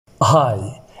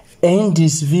Hi, in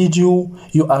this video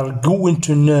you are going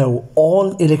to know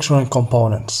all electronic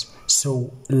components.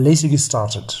 So let's get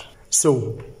started.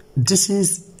 So this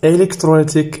is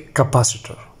electrolytic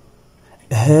capacitor.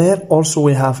 Here also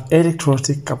we have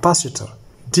electrolytic capacitor.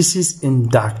 This is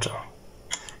inductor.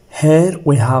 Here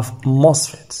we have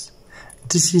MOSFETs.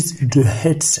 This is the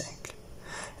heatsink.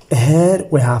 Here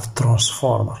we have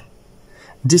transformer.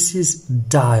 This is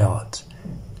diode.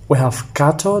 We have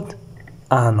cathode,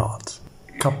 anode,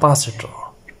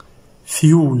 capacitor,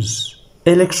 fuse,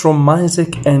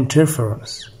 electromagnetic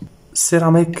interference,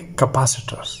 ceramic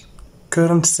capacitors,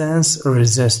 current sense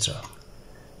resistor,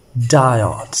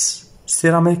 diodes,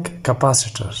 ceramic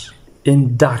capacitors,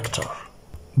 inductor,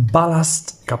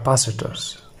 ballast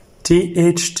capacitors,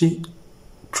 THT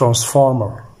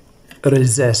transformer,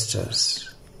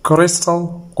 resistors,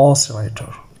 crystal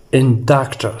oscillator,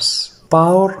 inductors,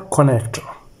 power connector.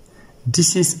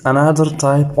 This is another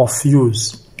type of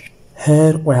fuse.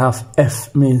 Here we have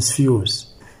F means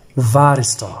fuse,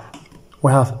 varistor,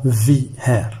 we have V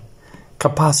here,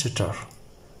 capacitor,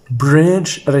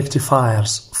 bridge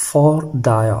rectifiers, 4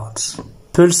 diodes,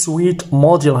 pulse width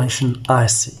modulation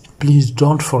IC. Please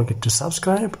don't forget to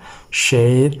subscribe,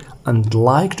 share and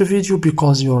like the video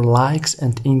because your likes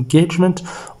and engagement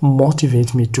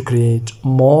motivate me to create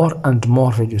more and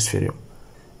more videos for you.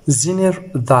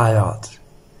 Zener diode,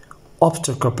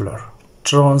 optocoupler,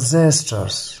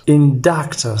 transistors,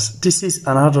 inductors. This is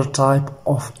another type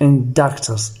of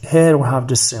inductors. Here we have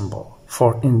the symbol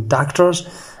for inductors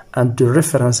and the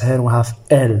reference here we have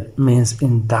L means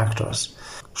inductors.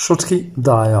 Schottky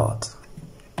diode,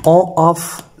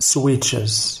 on-off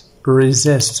switches,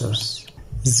 resistors,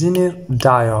 Zener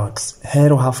diodes.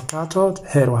 Here we have cathode,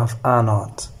 here we have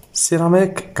anode,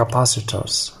 ceramic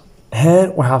capacitors.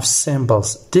 Here we have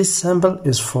symbols. This symbol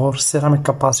is for ceramic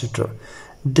capacitor.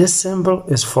 This symbol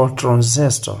is for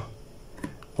transistor,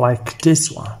 like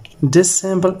this one. This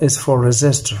symbol is for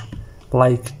resistor,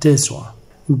 like this one.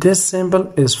 This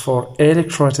symbol is for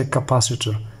electrolytic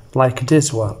capacitor, like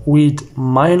this one, with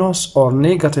minus or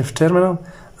negative terminal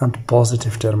and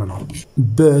positive terminal.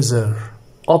 Buzzer,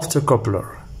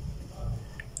 optocoupler,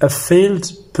 a failed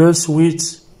pulse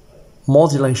width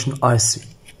modulation IC.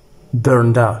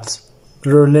 Burned out,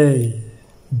 relay,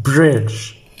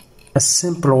 bridge, a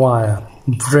simple wire,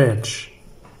 bridge,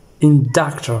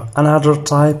 inductor, another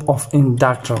type of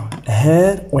inductor.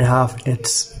 Here we have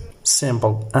its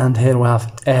symbol and here we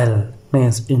have L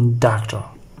means inductor.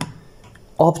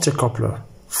 Optocoupler,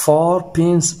 4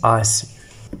 pins IC.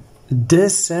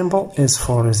 This symbol is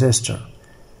for resistor.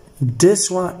 This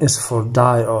one is for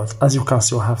diode. As you can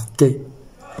see we have D.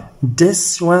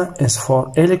 This one is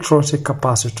for electrolytic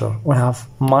capacitor. We have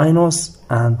minus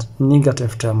and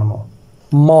negative terminal.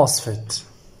 MOSFET,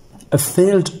 a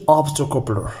failed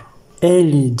optocoupler,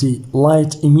 LED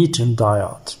light emitting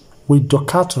diode with the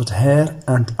cathode here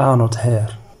and anode here.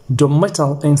 The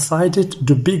metal inside it,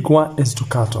 the big one is the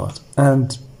cathode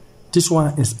and this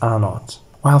one is anode.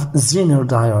 We have Zener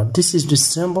diode. This is the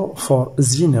symbol for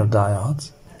Zener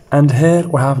diode. And here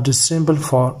we have the symbol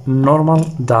for normal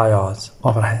diode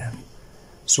over here.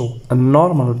 So a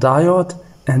normal diode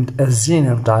and a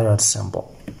Zener diode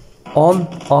symbol.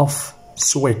 On-off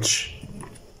switch,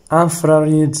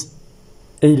 infrared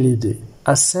LED,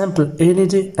 a simple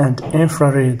LED and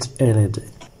infrared LED.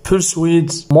 Pulse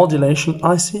width modulation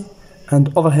IC,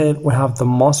 and over here we have the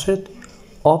MOSFET,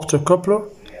 optocoupler,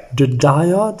 the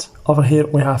diode. Over here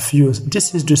we have fuse.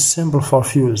 This is the symbol for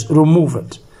fuse. Remove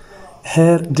it.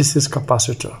 Here this is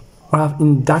capacitor. We have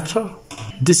inductor.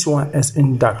 This one is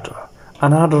inductor.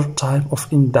 Another type of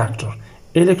inductor,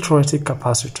 electrolytic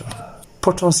capacitor.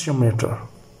 Potentiometer,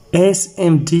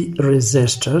 SMD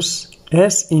resistors,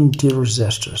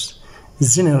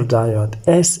 Zener diode,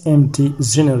 SMD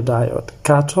Zener diode,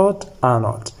 cathode,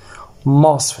 anode,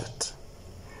 MOSFET,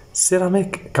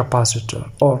 ceramic capacitor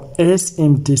or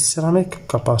SMD ceramic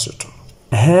capacitor.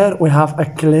 Here we have a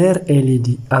clear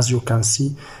LED, as you can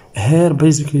see. Here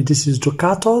basically this is the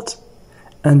cathode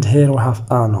and here we have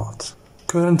anode.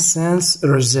 Current sense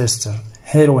resistor.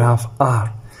 Here we have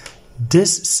R.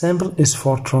 This symbol is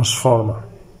for transformer.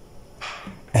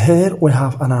 Here we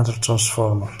have another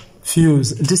transformer.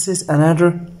 Fuse. This is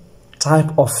another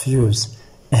type of fuse.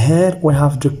 Here we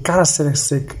have the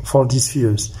characteristic for this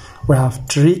fuse. We have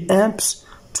 3 amps,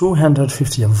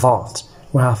 250 volts.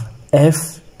 We have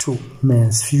F2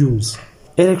 means fuse.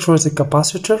 Electrolytic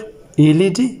capacitor,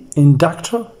 LED,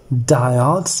 inductor,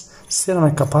 diodes,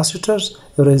 ceramic capacitors,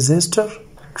 resistor,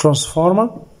 transformer,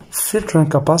 filtering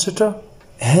capacitor.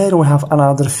 Here we have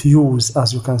another fuse,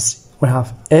 as you can see. We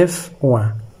have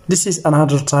F1. This is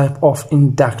another type of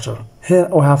inductor. Here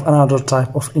we have another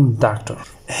type of inductor.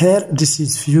 Here this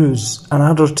is fuse,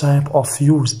 another type of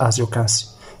fuse as you can see.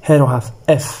 Here we have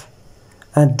F,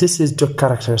 and this is the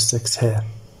characteristics here.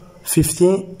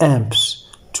 15 amps,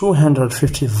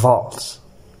 250 volts.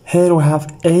 Here we have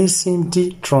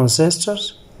SMD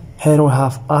transistors. Here we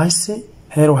have IC.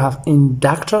 Here we have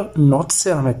inductor, not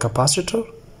ceramic capacitor.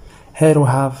 Here we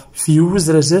have fuse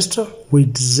resistor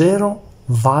with 0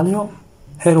 value.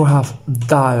 Here we have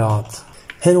diode.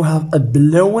 Here we have a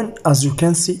below, as you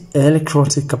can see,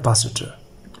 electrolytic capacitor.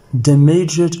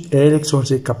 Damaged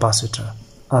electrolytic capacitor,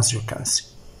 as you can see,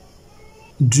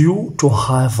 due to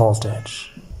high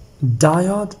voltage.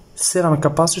 Diode, ceramic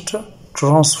capacitor,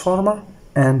 transformer,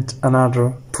 and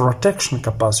another protection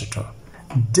capacitor.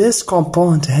 This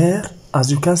component here,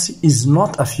 as you can see, is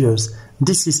not a fuse.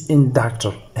 This is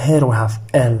inductor. Here we have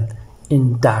L,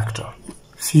 inductor.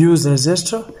 Fuse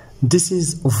resistor, this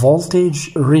is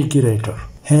voltage regulator.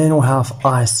 Here we have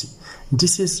IC.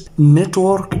 This is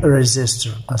network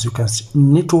resistor, as you can see.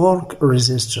 Network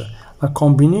resistor, a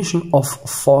combination of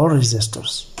 4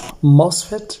 resistors.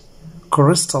 MOSFET,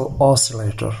 crystal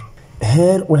oscillator.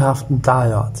 Here we have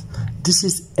diode. This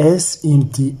is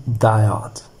SMD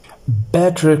diode.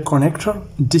 Battery connector,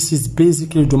 this is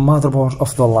basically the motherboard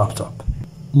of the laptop.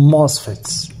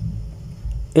 MOSFETs.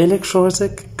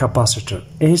 Electrolytic capacitor,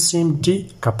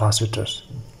 SMD capacitors.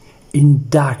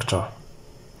 Inductor.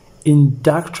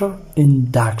 Inductor.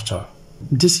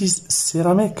 This is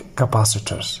ceramic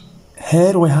capacitors.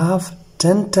 Here we have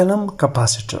tantalum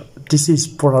capacitor. This is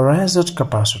polarized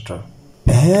capacitor.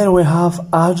 Here we have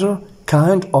other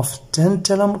kind of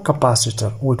tantalum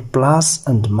capacitor with plus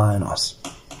and minus.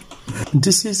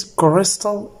 This is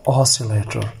crystal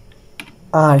oscillator.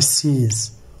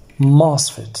 ICs,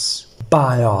 MOSFETs,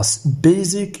 BIOS,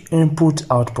 basic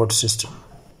input-output system.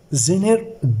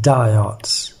 Zener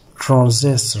diodes,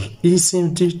 transistors,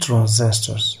 SMD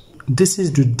transistors. This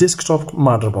is the desktop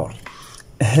motherboard.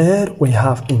 Here we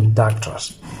have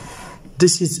inductors.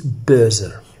 This is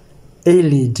buzzer,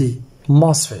 LED,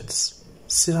 MOSFETs,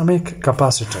 ceramic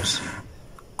capacitors,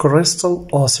 crystal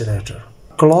oscillator,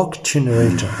 clock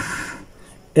generator,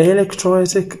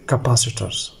 electrolytic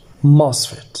capacitors,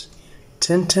 MOSFET,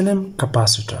 tantalum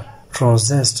capacitor,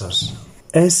 transistors,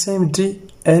 SMD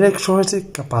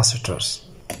electrolytic capacitors,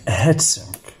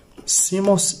 heatsink,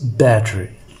 CMOS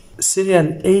battery,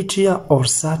 serial ATA or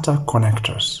SATA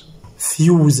connectors,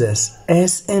 fuses,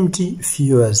 SMD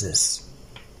fuses,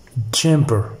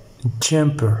 jumper.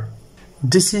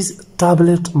 This is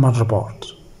tablet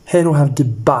motherboard. Here we have the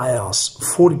BIOS,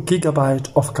 4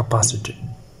 GB of capacity.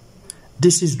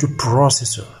 This is the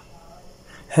processor.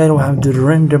 Here we have the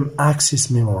random access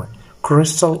memory,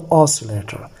 crystal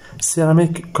oscillator,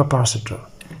 ceramic capacitor,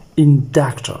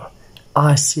 inductor,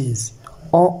 ICs,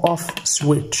 on-off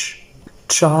switch,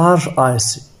 charge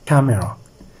IC, camera,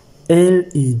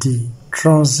 LED,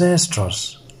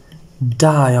 transistors,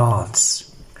 diodes.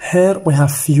 Here we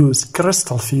have fuse,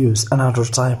 crystal fuse, another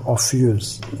type of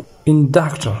fuse.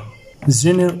 Inductor,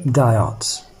 Zener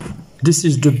diodes. This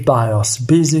is the BIOS,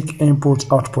 basic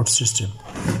input-output system.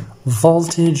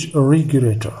 Voltage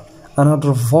regulator,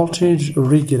 another voltage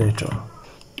regulator.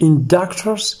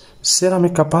 Inductors,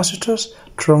 ceramic capacitors,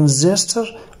 transistor,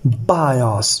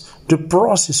 BIOS, the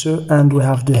processor, and we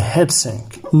have the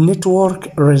heatsink.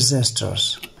 Network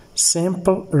resistors,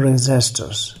 sample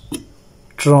resistors,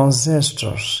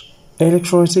 transistors,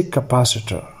 electrolytic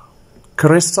capacitor,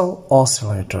 crystal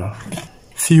oscillator,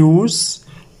 fuse,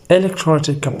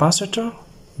 electrolytic capacitor,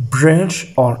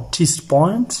 bridge or test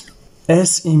point,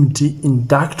 SMD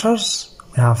inductors.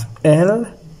 We have L,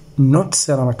 not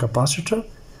ceramic capacitor,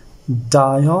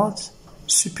 diode,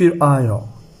 super I/O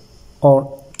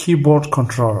or keyboard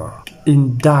controller,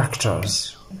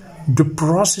 inductors, the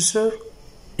processor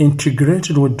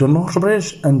integrated with the NOR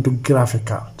bridge and the graphic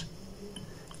card,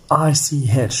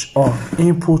 ICH or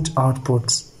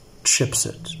input-output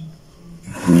chipset,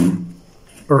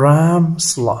 RAM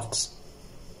slot,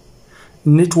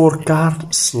 network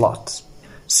card slot,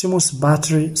 CMOS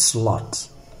battery slot,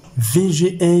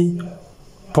 VGA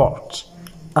port,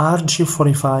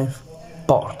 RJ45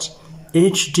 port,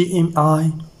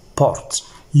 HDMI port,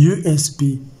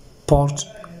 USB port,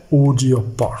 audio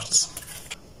ports,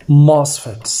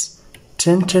 MOSFETs,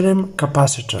 tantalum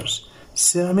capacitors,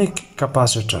 ceramic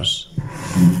capacitors,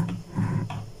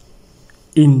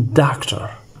 inductor,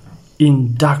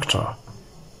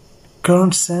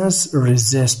 current sense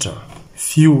resistor,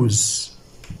 fuse,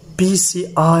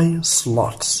 PCI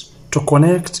slots to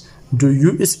connect the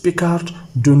USB card,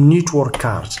 the network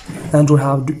card, and we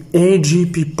have the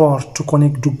AGP port to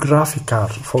connect the graphic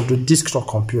card for the desktop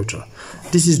computer,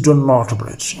 This is the NOT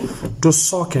bridge, the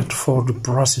socket for the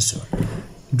processor,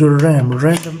 the RAM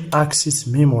random access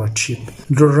memory chip,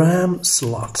 the RAM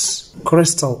slots,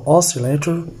 crystal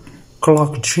oscillator,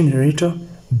 clock generator,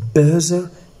 buzzer,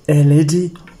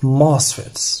 LED,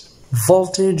 MOSFETs,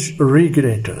 voltage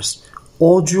regulators,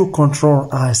 audio control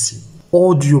IC,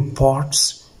 audio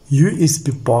ports,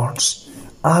 USB ports,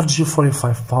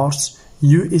 RJ45 ports,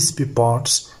 USB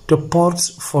ports, the ports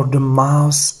for the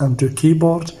mouse and the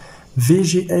keyboard,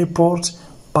 VGA port,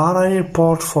 parallel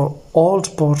port for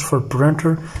old port for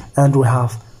printer, and we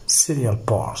have serial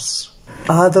ports.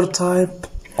 Other type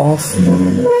of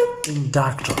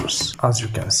inductors, as you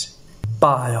can see.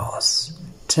 BIOS,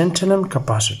 tantalum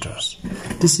capacitors.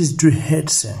 This is the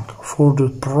heatsink for the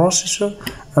processor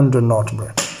and the NOT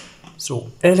bridge.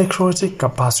 So electrolytic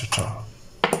capacitor,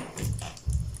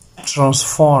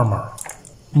 transformer,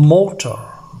 motor,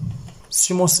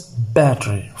 CMOS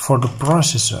battery for the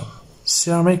processor,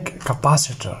 ceramic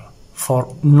capacitor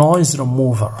for noise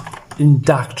remover,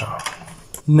 inductor,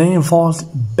 9-volt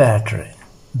battery,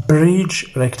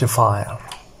 bridge rectifier,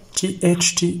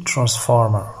 THT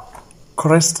transformer,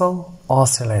 crystal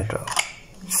oscillator,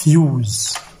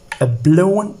 fuse, a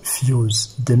blown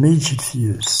fuse, damaged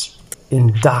fuse,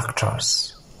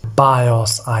 inductors,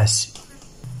 BIOS IC,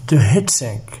 the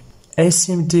heatsink,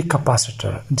 SMD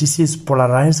capacitor, this is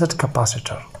polarized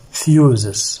capacitor,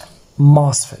 fuses,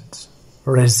 MOSFET,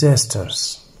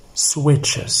 resistors,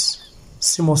 switches,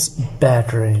 CMOS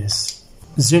batteries,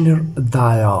 Zener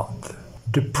diode,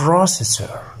 the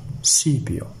processor,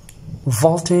 CPU,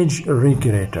 voltage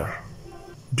regulator,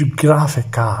 the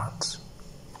graphic card,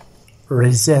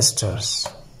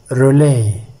 resistors,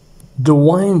 relay, the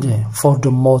winding for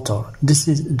the motor, this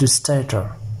is the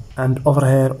stator, and over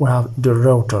here we have the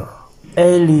rotor,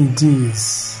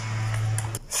 LEDs,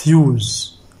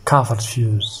 fuse, covered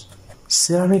fuse,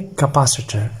 ceramic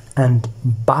capacitor and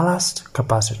ballast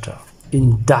capacitor,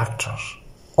 inductor,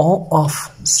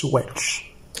 on-off switch,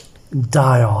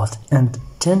 diode and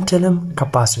tantalum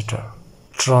capacitor,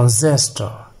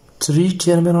 transistor,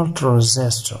 3-terminal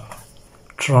transistor,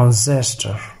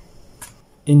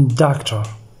 inductor,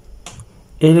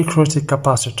 electrolytic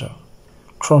capacitor,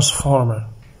 transformer,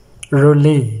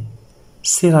 relay,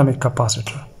 ceramic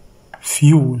capacitor,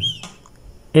 fuse,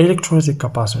 electrolytic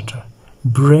capacitor,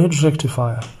 bridge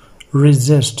rectifier,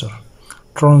 resistor,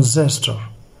 transistor,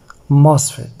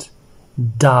 MOSFET,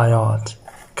 diode,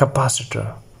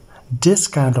 capacitor. This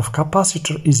kind of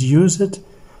capacitor is used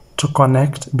to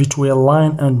connect between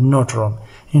line and neutral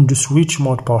in the switch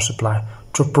mode power supply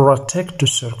to protect the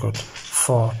circuit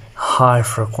for high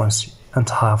frequency and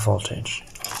high voltage.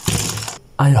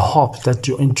 I hope that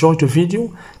you enjoyed the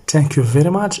video. Thank you very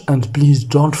much, and please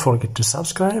don't forget to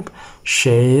subscribe,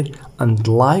 share and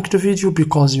like the video,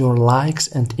 because your likes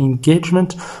and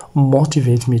engagement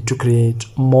motivate me to create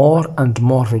more and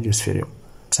more videos for you.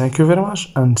 Thank you very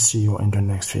much, and see you in the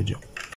next video.